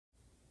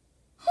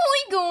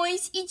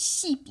guys, it's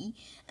Sheepy.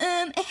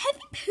 I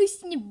haven't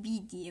posted a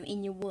video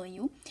in a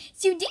while,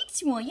 so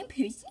that's why I'm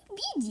posting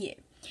a video.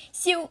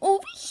 So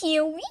over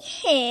here we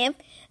have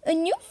a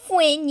new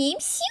friend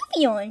named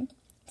Sylveon.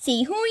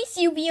 Say hi,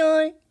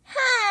 Sylveon.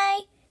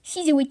 Hi.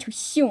 She's a little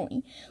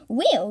shy.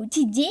 Well,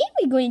 today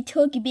we're going to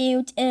talk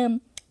about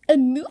a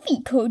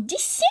movie called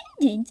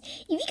Descendants.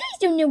 If you guys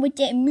don't know what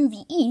that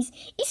movie is,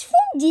 it's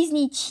from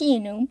Disney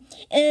Channel.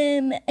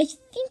 I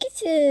think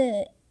it's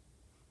a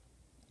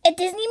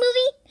Disney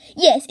movie?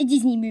 Yes, a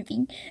Disney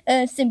movie.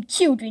 Some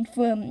children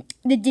from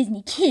the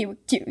Disney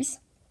characters.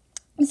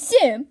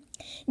 So,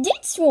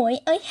 that's why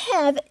I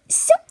have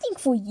something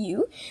for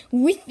you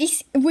with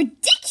this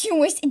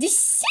ridiculous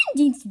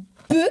Descendants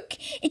book.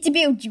 It's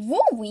about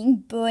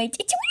drawing, but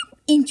it's a little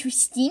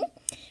interesting.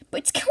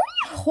 But it's kind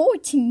of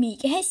hard to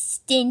make. It has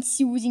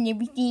stencils and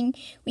everything.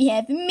 We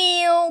have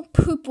male,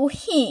 purple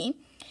hair,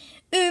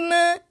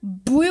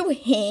 blue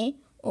hair,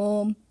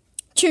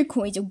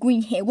 turquoise or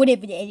green hair,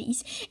 whatever that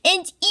is.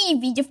 And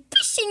Evie, the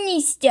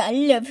fashionista, I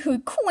love her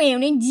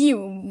crown and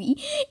jewelry.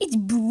 It's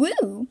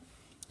blue.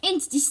 And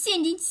it's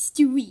Descendants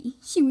 3.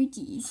 Here it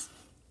is.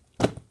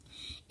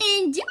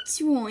 And that's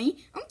why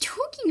I'm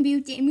talking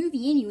about that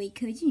movie anyway,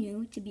 because, you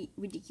know, it's a bit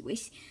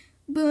ridiculous.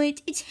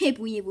 But it's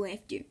happily ever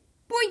after.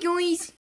 Bye, guys.